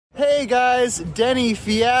Hey guys, Denny,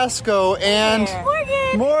 Fiasco, and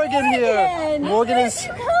Morgan here. Morgan is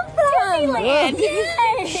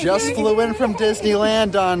just flew in from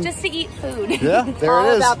Disneyland on just to eat food. Yeah, there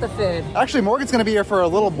it is. All about the food. Actually, Morgan's going to be here for a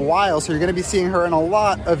little while, so you're going to be seeing her in a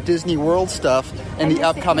lot of Disney World stuff in the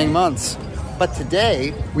upcoming months. But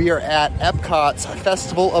today, we are at Epcot's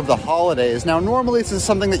Festival of the Holidays. Now, normally this is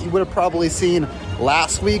something that you would have probably seen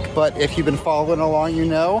last week, but if you've been following along, you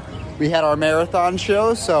know, we had our marathon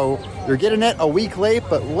show, so you're getting it a week late,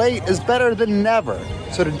 but late is better than never.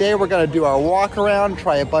 So today we're going to do our walk around,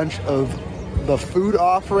 try a bunch of the food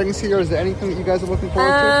offerings here. Is there anything that you guys are looking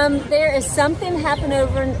forward to? There is something happening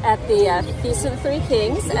over at the Feast of the Three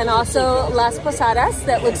Kings and also Las Posadas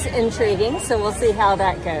that looks intriguing, so we'll see how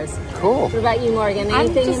that goes. Cool. What about you, Morgan?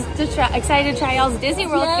 Anything? I'm just excited to try y'all's Disney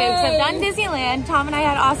World food. I've done Disneyland. Tom and I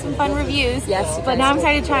had awesome fun reviews. Yes. But now I'm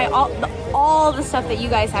excited to try all the stuff that you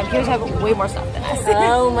guys have. You guys have way more stuff than us.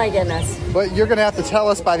 Oh my goodness. But you're going to have to tell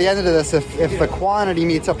us by the end of this if the quantity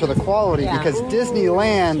meets up to the quality, because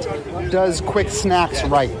Disneyland does quick snacks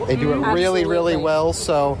right. They do it really, really well,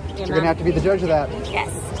 so you're going to have to be the judge of that. Yes,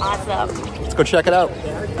 awesome. Let's go check it out.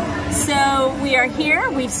 So we are here.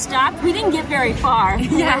 We've stopped. We didn't get very far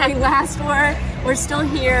from where we last were. We're still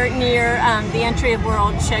here near the Entry of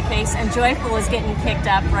World Showcase, and Joyful is getting kicked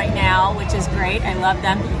up right now, which is great. I love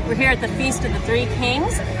them. We're here at the Feast of the Three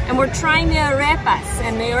Kings, and we're trying the arepas.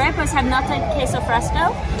 And the arepas have nutted queso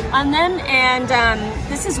fresco on them, and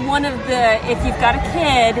this is one of the, if you've got a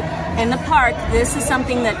kid in the park, this is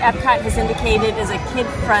something that Epcot has indicated is a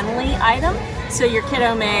kid-friendly item, so your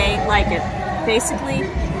kiddo may like it. Basically,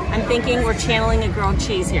 I'm thinking we're channeling a grilled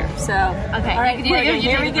cheese here. So, okay, all right,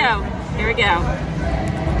 here we go. Here we go.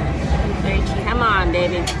 Come on,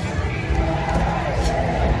 baby.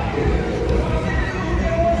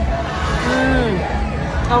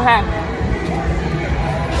 Okay.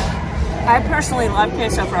 I personally love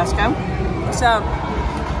queso fresco. So,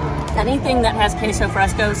 anything that has queso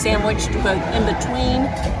fresco sandwiched both in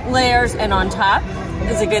between layers and on top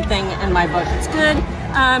is a good thing in my book. It's good.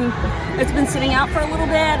 It's been sitting out for a little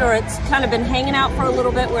bit, or it's kind of been hanging out for a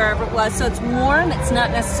little bit wherever it was, so it's warm, it's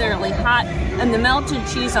not necessarily hot, and the melted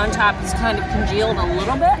cheese on top is kind of congealed a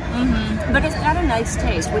little bit, but it's got a nice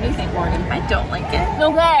taste. What do you think, Morgan? I don't like it.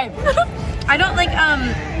 Okay. I don't like,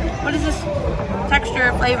 what is this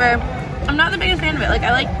texture, flavor? I'm not the biggest fan of it. Like,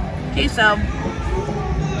 I like queso.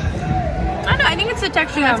 I don't know, I think it's the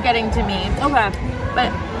texture that's getting to me. Okay.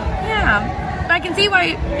 But, yeah. I can see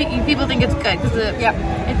why people think it's good, because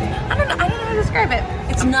I don't know how to describe it.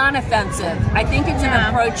 It's non-offensive. I think it's an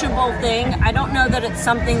approachable thing. I don't know that it's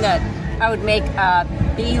something that I would make a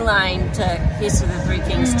beeline to Feast of the Three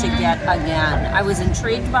Kings to get again. I was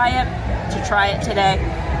intrigued by it, to try it today,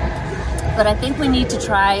 but I think we need to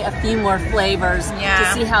try a few more flavors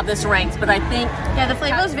to see how this ranks. But I think the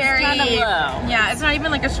flavor is very kind of low. Yeah, it's not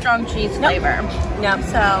even like a strong cheese flavor. No.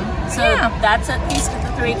 So that's at Feast of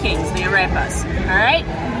the Three Kings, the arepas. All right,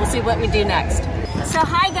 we'll see what we do next. So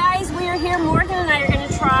hi guys, we are here. Morgan and I are going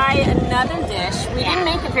to try another dish. We didn't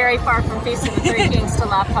make it very far from Feast of the Three Kings to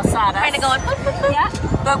La Posada. Kind of going.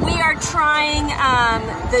 But we are trying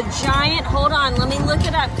the giant. Hold on, let me look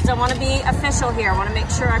it up because I want to be official here. I want to make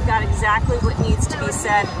sure I've got exactly what needs to be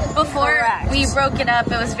said. Before we broke it up,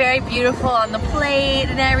 it was very beautiful on the plate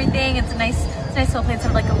and everything. It's a nice little plate,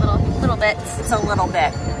 sort of like a little bit. It's a little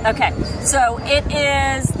bit. Okay, so it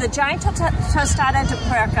is the giant tostada de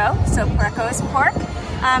puerco. So puerco is pork.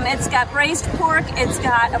 It's got braised pork. It's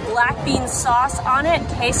got a black bean sauce on it,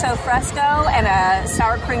 queso fresco, and a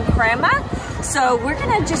sour cream crema. So we're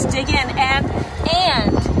gonna just dig in, and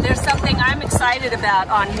there's something I'm excited about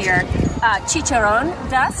on here. Chicharron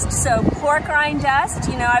dust, so pork rind dust.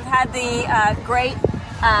 You know, I've had the great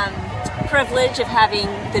privilege of having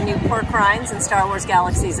the new pork rinds in Star Wars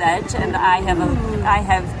Galaxy's Edge, and I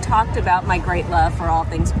have talked about my great love for all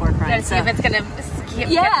things pork rinds. See if it's gonna get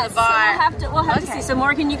the bar. So we'll have to see. So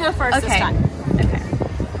Morgan, you go first this time.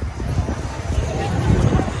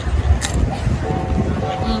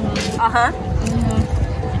 Okay.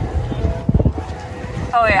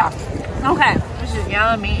 Oh yeah. Okay. This is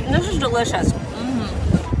yummy. This is delicious.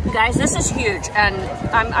 Guys, this is huge, and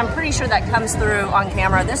I'm pretty sure that comes through on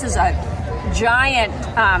camera. This is a giant,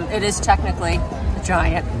 it is technically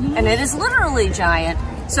giant, and it is literally giant.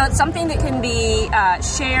 So it's something that can be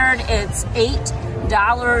shared. It's $8.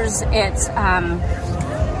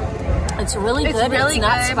 It's really good. Really it's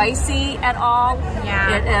not good. Spicy at all.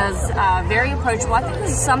 Yeah. It is very approachable. I think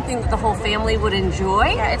this is something that the whole family would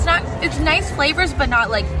enjoy. Yeah, it's nice flavors, but not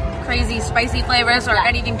like crazy spicy flavors or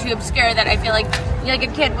anything too obscure that I feel like a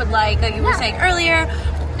kid would like you were saying earlier.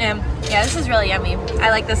 Yeah, this is really yummy. I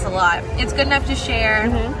like this a lot. It's good enough to share.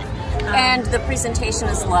 And the presentation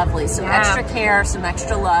is lovely. Some extra care, some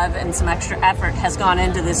extra love, and some extra effort has gone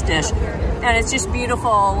into this dish. And it's just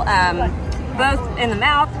beautiful, both in the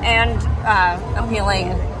mouth and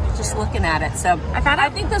appealing just looking at it. So I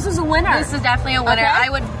think this is a winner. This is definitely a winner. Okay. I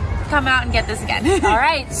would come out and get this again. All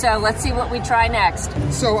right, so let's see what we try next.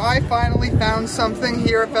 So I finally found something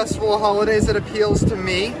here at Festival of Holidays that appeals to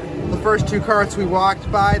me. The first 2 carts we walked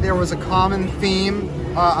by, there was a common theme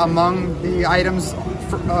among the items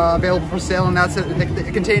available for sale, and that's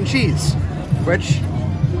it contained cheese, which,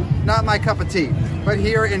 not my cup of tea. But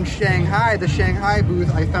here in Shanghai, the Shanghai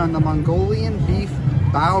booth, I found the Mongolian beef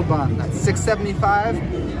bao bun. That's $6.75,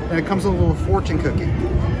 and it comes with a little fortune cookie.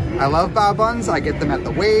 I love bao buns. I get them at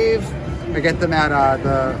the Wave. I get them at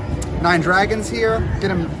the Nine Dragons here. Get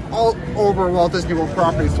them all over Walt Disney World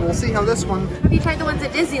property. So we'll see how this one. Have you tried the ones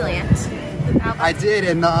at Disneyland? I did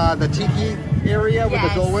in the Tiki area where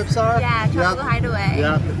the Dole Whips are. Yeah, Tropical Hideaway.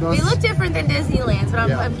 Yeah, They look different than Disneyland's, but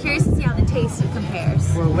I'm curious to see how the taste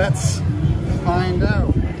compares. Well, let's find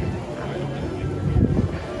out.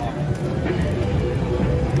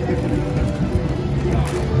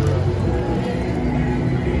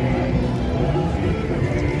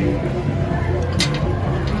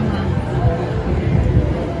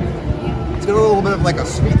 It's got a little bit of like a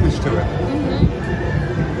sweetness to it.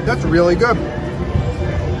 That's really good.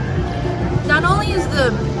 Not only is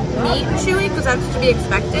the meat chewy, because that's to be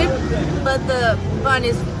expected, but the bun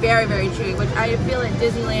is very, very chewy, which I feel at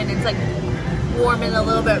Disneyland it's like warm and a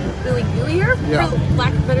little bit really gooier, for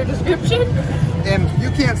lack of a better description. And you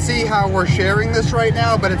can't see how we're sharing this right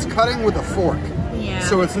now, but it's cutting with a fork. Yeah.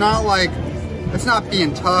 So it's not like, it's not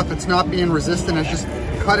being tough, it's not being resistant, it's just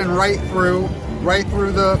cutting right through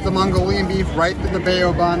the Mongolian beef, right through the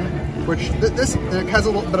bao bun, which this it has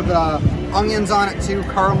a little bit of onions on it too,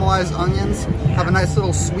 caramelized onions, have a nice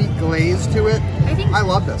little sweet glaze to it. I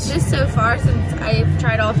love this. This so far, since I've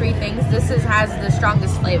tried all 3 things, this has the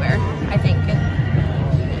strongest flavor, I think.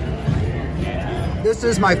 This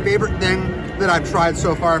is my favorite thing that I've tried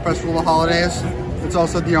so far at Festival of Holidays. It's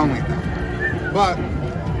also the only thing. But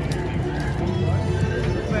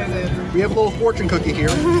we have a little fortune cookie here.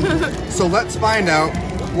 So let's find out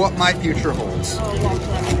what my future holds.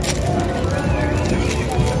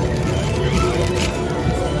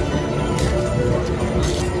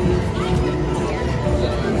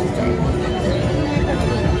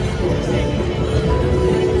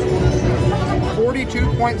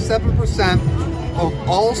 42.7% of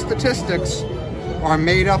all statistics are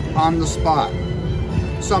made up on the spot.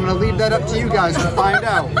 So I'm going to leave that up to you guys to find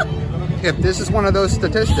out if this is one of those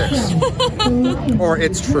statistics or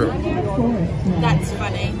it's true. That's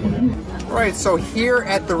funny. Right, so here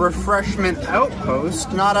at the refreshment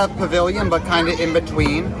outpost, not a pavilion, but kind of in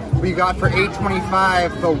between, we got for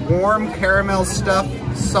 $8.25 the warm caramel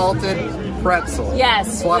stuffed salted pretzel. Yes.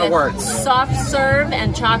 It's a lot of words. Soft serve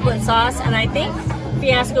and chocolate sauce, and I think,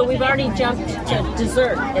 Fiasco, we've already jumped to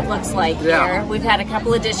dessert, it looks like, here. We've had a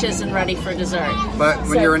couple of dishes and ready for dessert. But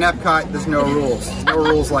when you're in Epcot, there's no rules. No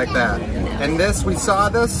rules like that. And this, we saw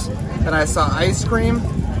this, and I saw ice cream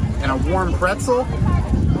and a warm pretzel.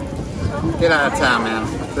 Get out of town, man.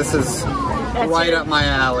 This is right up my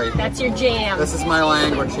alley. That's your jam. This is my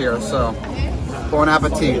language here, so bon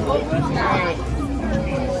appetit. All right.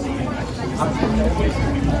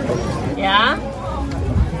 Yeah?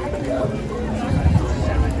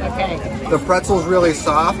 Okay. The pretzel's really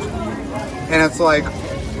soft, and it's like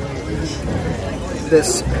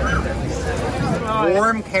this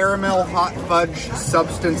warm caramel hot fudge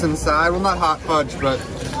substance inside. Well, not hot fudge, but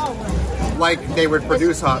like they would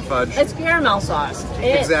produce hot fudge. It's caramel sauce.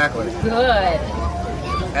 Exactly. Good.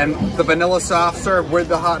 And the vanilla soft serve with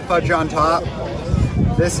the hot fudge on top.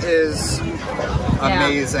 This is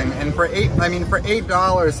amazing. And for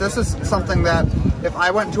 $8, this is something that if I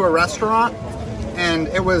went to a restaurant and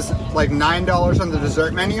it was like $9 on the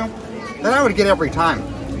dessert menu, then I would get every time.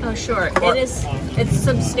 Oh, sure. It's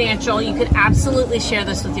substantial. You could absolutely share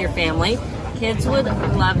this with your family. Kids would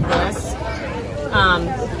love this.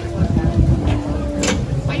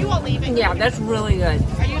 Are you all leaving? Yeah, that's really good.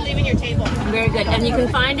 Are you leaving your table? Very good. And you can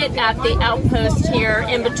find it at the outpost here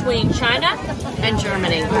in between China and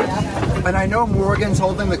Germany. And I know Morgan's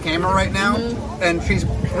holding the camera right now, and she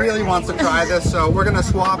really wants to try this, so we're going to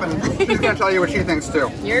swap, and she's going to tell you what she thinks too.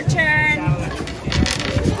 Your turn.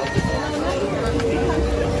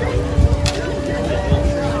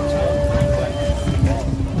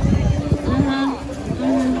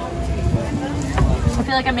 I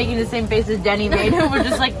feel like I'm making the same face as Denny made. We're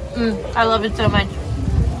just like, I love it so much.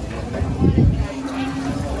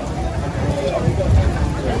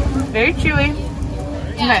 very chewy.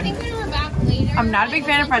 Okay. I'm not a big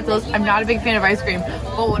fan of pretzels. I'm not a big fan of ice cream.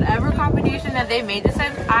 But whatever combination that they made this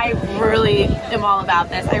in, I really am all about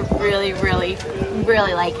this. I really, really,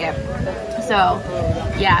 really like it. So,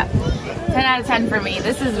 yeah. 10 out of 10 for me.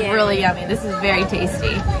 This is really yummy. This is very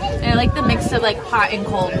tasty. And I like the mix of like hot and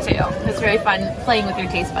cold too. It's very fun playing with your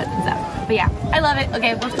taste buds and stuff. But yeah, I love it.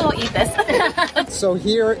 Okay, let's go eat this. So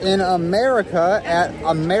here in America, at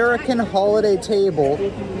American Holiday Table,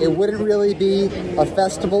 it wouldn't really be a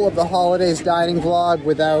Festival of the Holidays dining vlog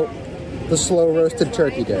without the slow roasted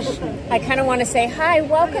turkey dish. I kind of want to say, hi,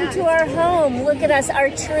 welcome to our home. Look at us, our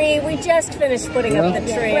tree. We just finished putting up the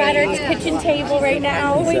tree. We're at our kitchen table right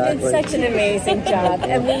now. Exactly. We did such an amazing job,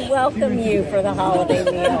 and we welcome you for the holiday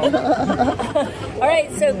meal. All right,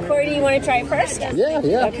 so Corey, you want to try it first?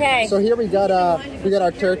 Yeah. Okay. So here we got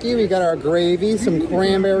our turkey, we got our gravy, some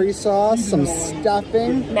cranberry sauce, some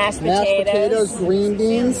stuffing, Mashed potatoes, green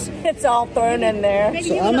beans. It's all thrown in there.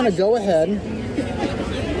 So I'm gonna go ahead,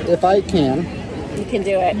 if I can. You can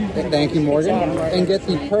do it. Thank you, Morgan. Good job, Morgan. And get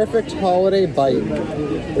the perfect holiday bite,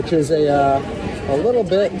 which is a little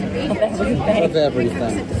bit of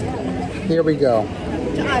everything. Here we go.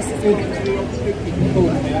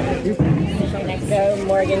 Go,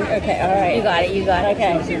 Morgan. Okay, all right. You got it. You got it.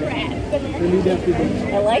 Okay.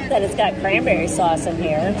 I like that it's got cranberry sauce in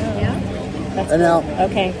here. Yeah. That's And now, cool.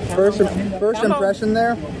 Okay. first impression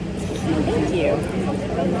there Thank you.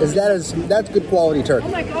 is that's good quality turkey.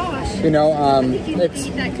 Oh my gosh. You know,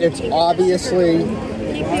 it's obviously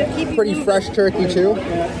pretty fresh turkey too.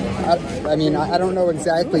 I mean, I don't know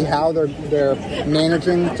exactly how they're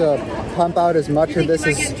managing to pump out as much of this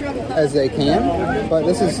as they can, but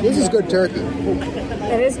this is good turkey.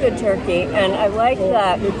 It is good turkey, and I like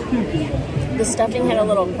that the stuffing had a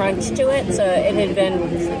little crunch to it, so it had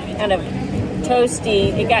been kind of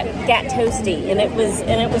toasty. It got toasty, and it was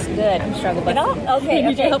good. I'm struggling. Okay.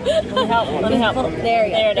 Let me help. There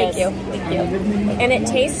it is. Thank you. And it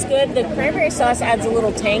tastes good. The cranberry sauce adds a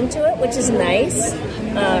little tang to it, which is nice.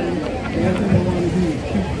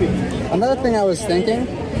 Another thing I was thinking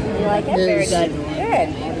You like it? is Very good. Good.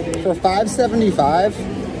 for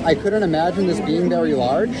 $5.75, I couldn't imagine this being very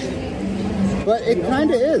large, but it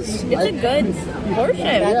kind of is. It's a good portion.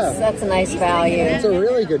 That's a nice value. It's a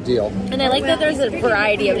really good deal. And I like that there's a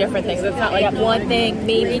variety of different things. It's not like one thing,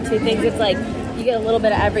 maybe two things. It's like you get a little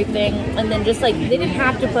bit of everything. And then just like, they didn't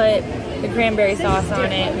have to put the cranberry sauce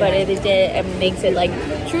on it, but it did. It makes it like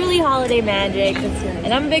truly holiday magic.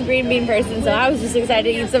 And I'm a big green bean person, so I was just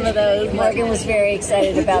excited to eat some of those. Morgan was very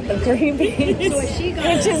excited about the green beans,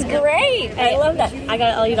 which is great. I love that.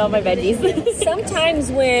 I'll eat all my veggies.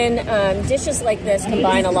 Sometimes when dishes like this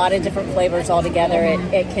combine a lot of different flavors all together,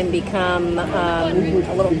 it can become a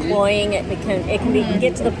little cloying. It can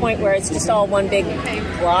get to the point where it's just all one big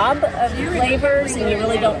glob of flavors, and you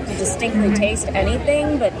really don't distinctly taste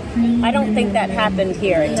anything. But I don't think that happened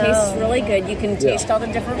here. It tastes really good. You can taste all the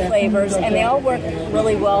different flavors, and they all work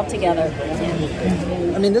really well together.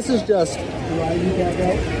 I mean, this is just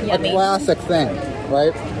a classic thing,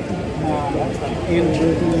 right?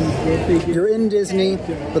 You're in Disney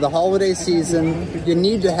for the holiday season. You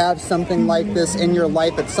need to have something like this in your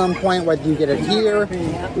life at some point, whether you get it here,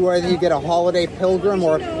 whether you get a holiday pilgrim,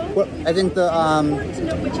 or what I think I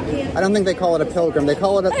don't think they call it a pilgrim. They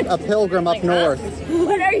call it a pilgrim up north.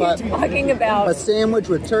 What are you talking about? A sandwich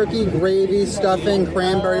with turkey, gravy, stuffing,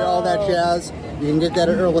 cranberry, all that jazz. You can get that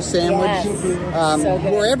at Earl's Sandwich. Yes. So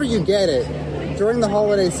good. Wherever you get it, during the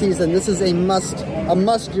holiday season, this is a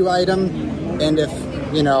must-do item. And if,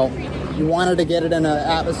 you wanted to get it in an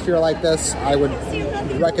atmosphere like this, I would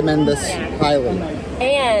recommend this highly.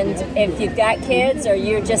 And if you've got kids or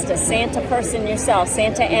you're just a Santa person yourself,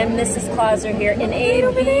 Santa and Mrs. Claus are here in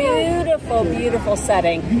a beautiful, beautiful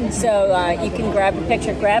setting. So you can grab a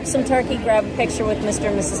picture, grab some turkey, grab a picture with Mr.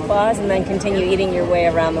 and Mrs. Claus, and then continue eating your way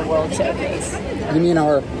around the World Showcase. You mean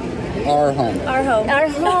our home? Our home. Our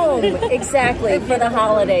home, exactly, for the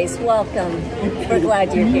holidays. Welcome. We're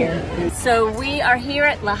glad you're here. So we are here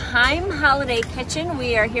at L'Haim Holiday Kitchen.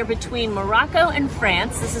 We are here between Morocco and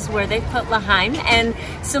France. This is where they put L'Haim, and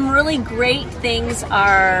some really great things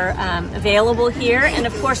are available here. And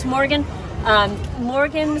of course, Morgan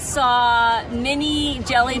saw mini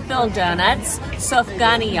jelly-filled donuts,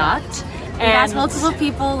 sofganiyat. We asked multiple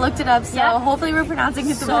people, looked it up, so hopefully we're pronouncing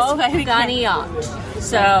it the best way we can. Sofganiyat.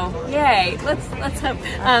 So, yay! Let's hope.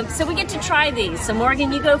 So we get to try these. So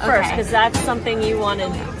Morgan, you go first because that's something you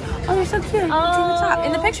wanted. Oh, they're so cute. It's on the top.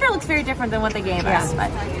 In the picture, it looks very different than what they gave us. But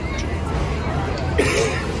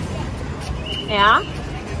Yeah.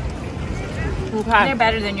 Okay. they're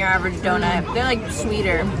better than your average donut. They're like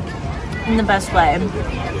sweeter in the best way.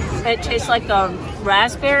 It tastes like a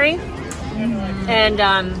raspberry, and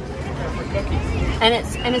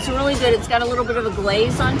it's really good. It's got a little bit of a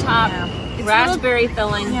glaze on top, raspberry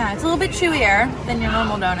filling. Yeah, it's a little bit chewier than your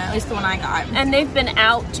normal donut, at least the one I got. And they've been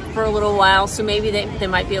out for a little while, so maybe they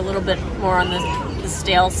might be a little bit more on the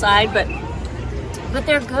stale side, but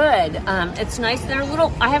they're good. It's nice. They're a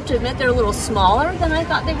little, I have to admit, they're a little smaller than I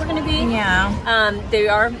thought they were going to be. Yeah. They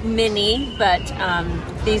are mini, but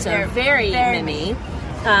these are very mini.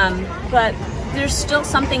 But there's still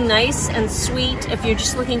something nice and sweet. If you're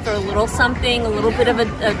just looking for a little something, a little bit of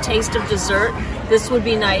a taste of dessert, this would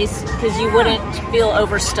be nice because you wouldn't feel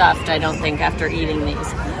overstuffed, I don't think, after eating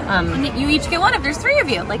these. And you each get one if there's 3 of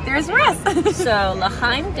you, like there's the rest. So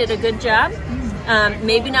L'Chaim did a good job.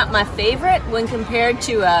 Maybe not my favorite when compared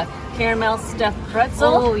to a caramel stuffed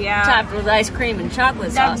pretzel topped with ice cream and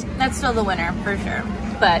chocolate sauce. That's still the winner for sure.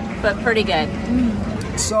 But pretty good.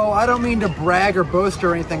 So I don't mean to brag or boast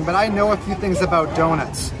or anything, but I know a few things about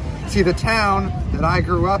donuts. See, the town that I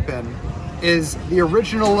grew up in is the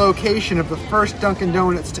original location of the first Dunkin'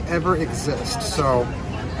 Donuts to ever exist. So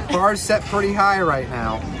bar's set pretty high right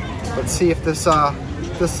now. Let's see if this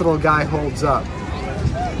little guy holds up.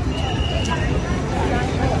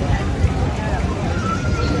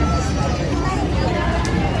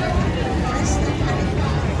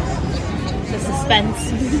 The suspense.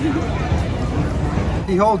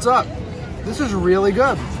 He holds up. This is really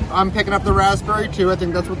good. I'm picking up the raspberry too. I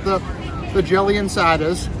think that's what the jelly inside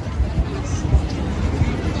is.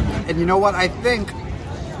 And you know what? I think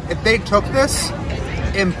if they took this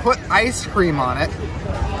and put ice cream on it,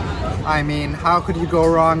 I mean, how could you go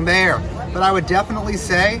wrong there? But I would definitely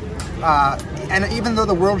say, and even though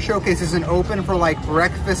the World Showcase isn't open for like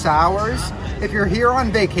breakfast hours, if you're here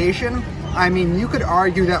on vacation, I mean, you could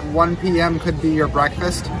argue that 1 p.m. could be your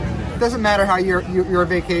breakfast. Doesn't matter how your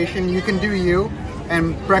vacation, you can do you,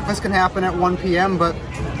 and breakfast can happen at 1 p.m. But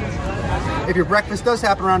if your breakfast does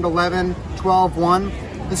happen around 11, 12, 1,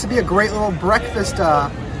 this would be a great little breakfast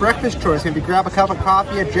choice. Maybe grab a cup of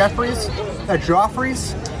coffee at Joffrey's,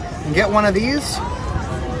 and get one of these.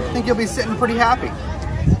 I think you'll be sitting pretty happy.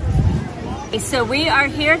 So we are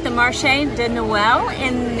here at the Marché de Noël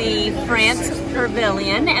in the France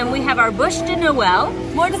Pavilion, and we have our Bûche de Noël.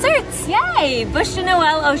 More desserts! Yay! Bûche de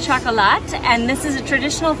Noël au chocolat, and this is a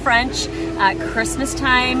traditional French Christmas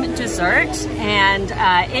time dessert, and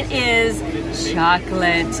it is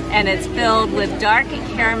chocolate, and it's filled with dark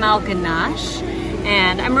caramel ganache.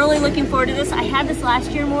 And I'm really looking forward to this. I had this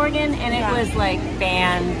last year, Morgan, and it was like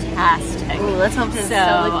fantastic. Ooh, let's hope this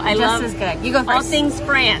I love as good. You go first. All things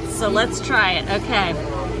France, so let's try it. Okay.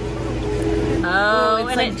 Oh,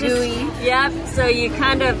 it's and like gooey. Yep. So you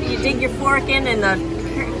dig your fork in, and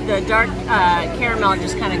the dark caramel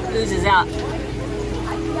just kind of oozes out.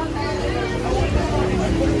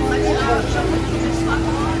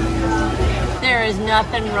 There is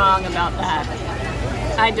nothing wrong about that.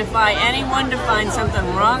 I defy anyone to find something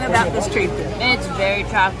wrong about this treat. It's very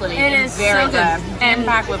chocolatey. It is very so good. good. And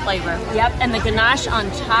packed with flavor. Yep, and the ganache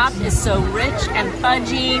on top is so rich and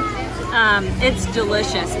fudgy. It's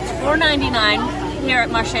delicious. It's $4.99 here at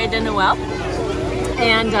Marché de Noël.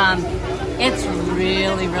 And it's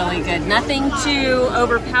really, really good. Nothing too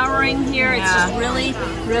overpowering here. It's just really,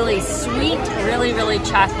 really sweet, really, really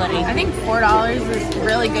chocolatey. I think $4 is a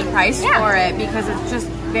really good price for it because it's just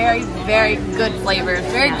very, very good flavors.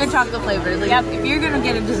 Very good chocolate flavors. Like, if you're going to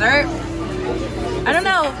get a dessert, I don't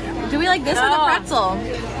know. Do we like this or the pretzel?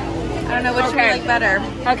 I don't know which we like better.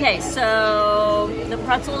 Okay, so the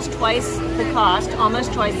pretzel is twice the cost,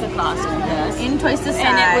 almost twice the cost of this. And twice the size.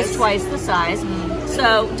 And it was twice the size.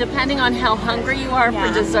 So depending on how hungry you are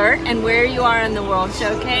for dessert and where you are in the World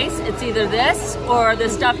Showcase, it's either this or the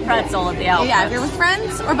stuffed pretzel at the outlet. Yeah, if you're with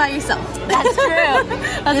friends or by yourself. That's true.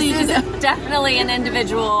 That's what you should do. Definitely an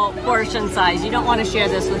individual portion size. You don't want to share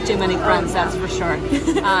this with too many friends, that's for sure.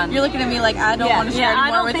 You're looking at me like I don't want to share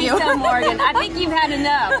anymore with you. I don't think so, Morgan. I think you've had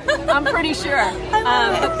enough. I'm pretty sure.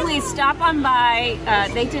 But please stop on by.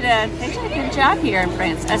 They did a good job here in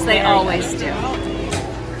France, as they always do.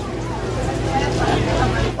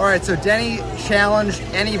 All right, so Denny challenged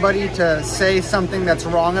anybody to say something that's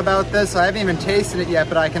wrong about this. I haven't even tasted it yet,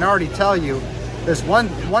 but I can already tell you there's one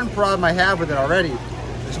problem I have with it already.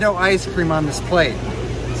 There's no ice cream on this plate.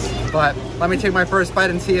 But let me take my first bite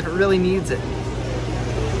and see if it really needs it.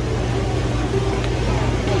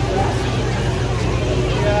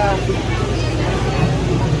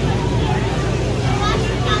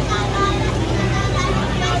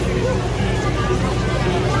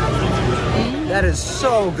 That is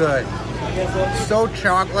so good. So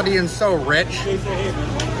chocolatey and so rich.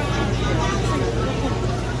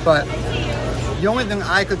 But The only thing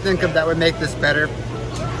I could think of that would make this better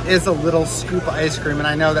is a little scoop of ice cream, and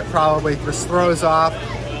I know that probably just throws off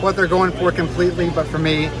what they're going for completely, but for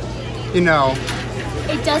me, you know.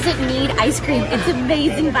 It doesn't need ice cream. It's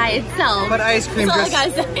amazing by itself. But ice cream That's all I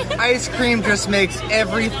gotta say. ice cream just makes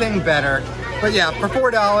everything better. But yeah, for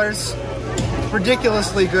 $4,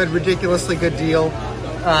 ridiculously good deal.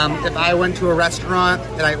 If I went to a restaurant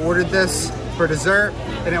and I ordered this for dessert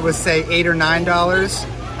and it was say $8 or $9,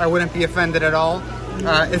 I wouldn't be offended at all.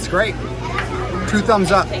 It's great. 2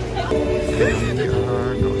 thumbs up.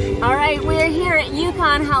 All right, we're here at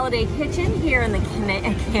Yukon Holiday Kitchen here in the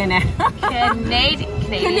Canada.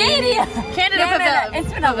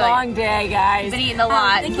 It's been a long day, guys. Been eating a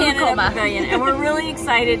lot. The Canada Pavilion, and we're really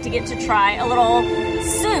excited to get to try a little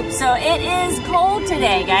soup. So it is cold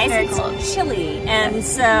today, guys. Very it's cold. chilly, and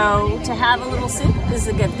so to have a little soup is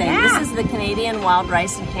a good thing. Yeah. This is the Canadian wild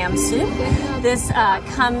rice and ham soup. This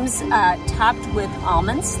comes topped with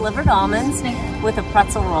almonds, slivered almonds, with a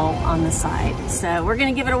pretzel roll on the side. So we're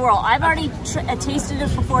gonna give it a whirl. I've already tasted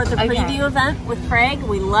it before at the preview event with Craig.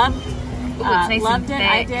 We loved it.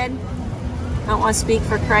 I did. I don't want to speak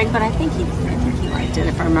for Craig, but I think he liked it,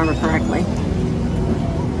 if I remember correctly.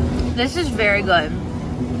 This is very good.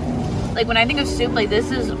 Like when I think of soup, like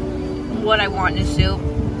this is what I want in a soup.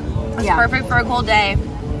 It's perfect for a cold day.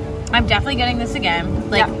 I'm definitely getting this again.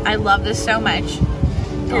 Like I love this so much.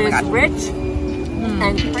 It is rich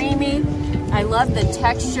and creamy. I love the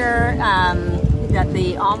texture that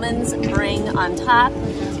the almonds bring on top,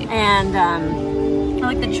 and I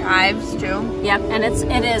like the chives too. Yep, and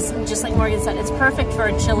it is just like Morgan said. It's perfect for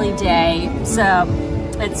a chilly day. So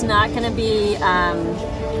it's not going to be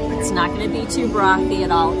too brothy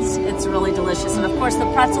at all. It's really delicious, and of course the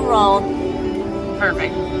pretzel roll.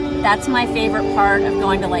 Perfect. That's my favorite part of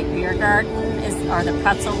going to like Beer Garden are the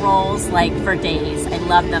pretzel rolls, like for days. I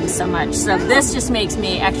love them so much. So this just makes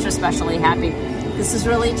me extra specially happy. This is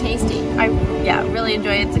really tasty. I really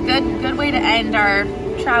enjoy it. It's a good way to end our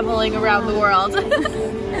traveling around the world.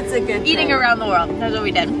 It's a good eating thing. around the world. That's what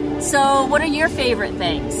we did. So what are your favorite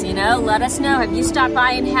things? You know, let us know. Have you stopped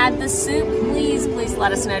by and had this soup? Please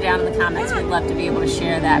let us know down in the comments. We'd love to be able to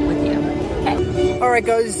share that with you. Okay. All right,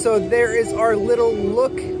 guys, so there is our little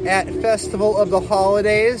look at Festival of the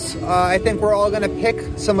Holidays. I think we're all going to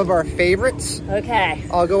pick some of our favorites. Okay.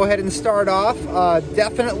 I'll go ahead and start off.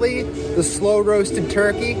 Definitely the slow roasted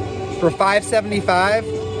turkey for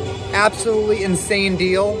 $5.75. Absolutely insane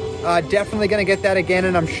deal. Definitely going to get that again,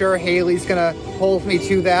 and I'm sure Haley's going to hold me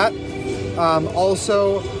to that.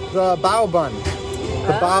 Also, the bao bun.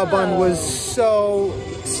 The bao bun was so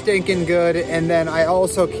stinking good, and then I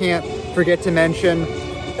also can't forget to mention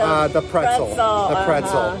the pretzel. The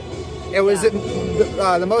pretzel. It was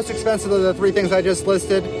the most expensive of the 3 things I just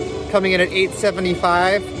listed, coming in at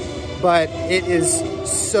 $8.75, but it is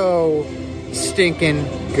so stinking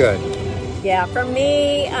good. Yeah, for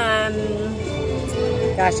me,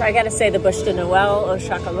 gosh, I gotta say the Bûche de Noël au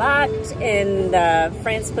chocolat in the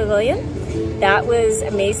France Pavilion. That was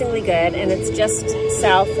amazingly good, and it's just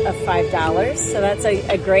south of $5. So that's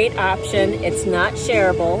a great option. It's not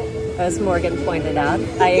shareable, as Morgan pointed out.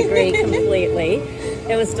 I agree completely.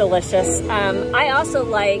 It was delicious. I also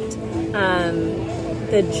liked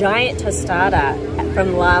the giant tostada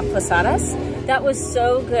from La Posadas. That was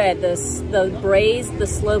so good. The slow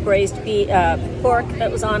braised pork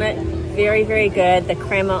that was on it, very, very good. The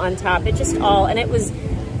crema on top, and it was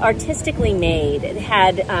artistically made. It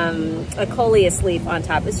had a coleus leaf on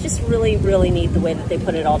top. It's just really, really neat the way that they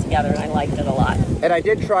put it all together, and I liked it a lot. And I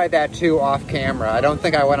did try that too off camera. I don't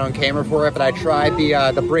think I went on camera for it, but I tried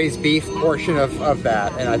the braised beef portion of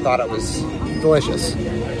that, and I thought it was delicious.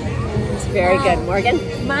 It's very good. Morgan?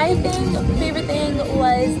 My favorite thing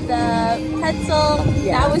was the pretzel.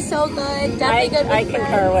 Yeah. That was so good. Definitely good with I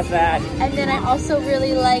concur with that. And then I also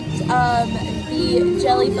really liked the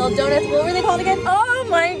jelly-filled donuts. What were they called again? Oh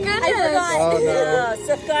my goodness! I forgot. Oh, no.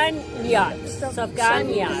 Safganiyat.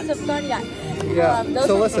 Safganiyat. Yeah, Those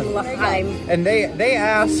so were listen, very good. and they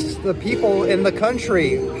asked the people in the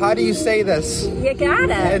country, how do you say this? You got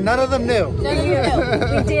it. And none of them knew.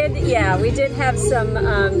 We did have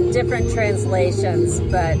some different translations,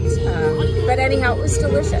 but anyhow, it was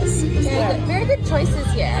delicious. Very good choices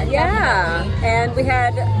here. Yeah, and we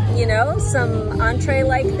had, some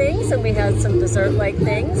entree-like things, and we had some dessert-like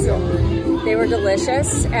things, and they were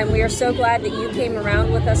delicious, and we are so glad that you came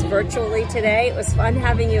around with us virtually today. It was fun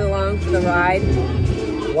having you along for the ride.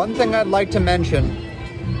 One thing I'd like to mention,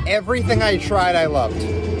 everything I tried I loved.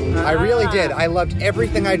 I really did. I loved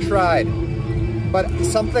everything I tried. But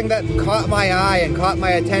something that caught my eye and caught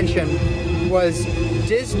my attention was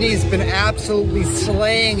Disney's been absolutely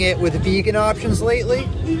slaying it with vegan options lately,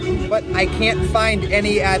 but I can't find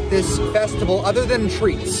any at this festival other than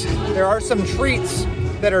treats. There are some treats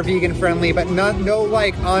that are vegan friendly, but no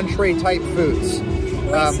like entree type foods.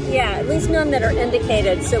 At least none that are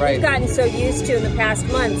indicated. So Right. we've gotten so used to in the past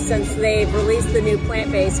months since they've released the new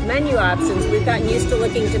plant-based menu options, we've gotten used to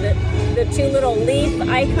looking to the two little leaf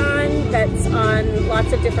icon that's on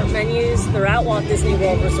lots of different menus throughout Walt Disney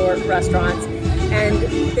World Resort restaurants. And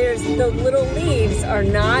there's the little leaves are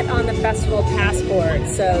not on the festival passport.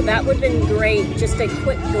 So that would have been great, just a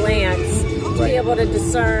quick glance to be able to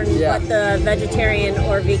discern what the vegetarian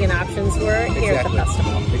or vegan options were here at the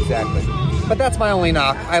festival. Exactly. But that's my only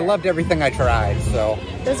knock. I loved everything I tried, so.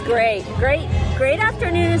 It was great. Great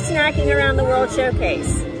afternoon of snacking around the World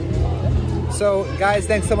Showcase. So, guys,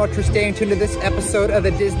 thanks so much for staying tuned to this episode of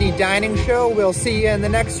the Disney Dining Show. We'll see you in the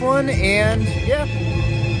next one, and yeah.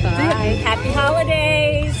 Bye. Happy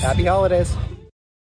holidays. Happy holidays.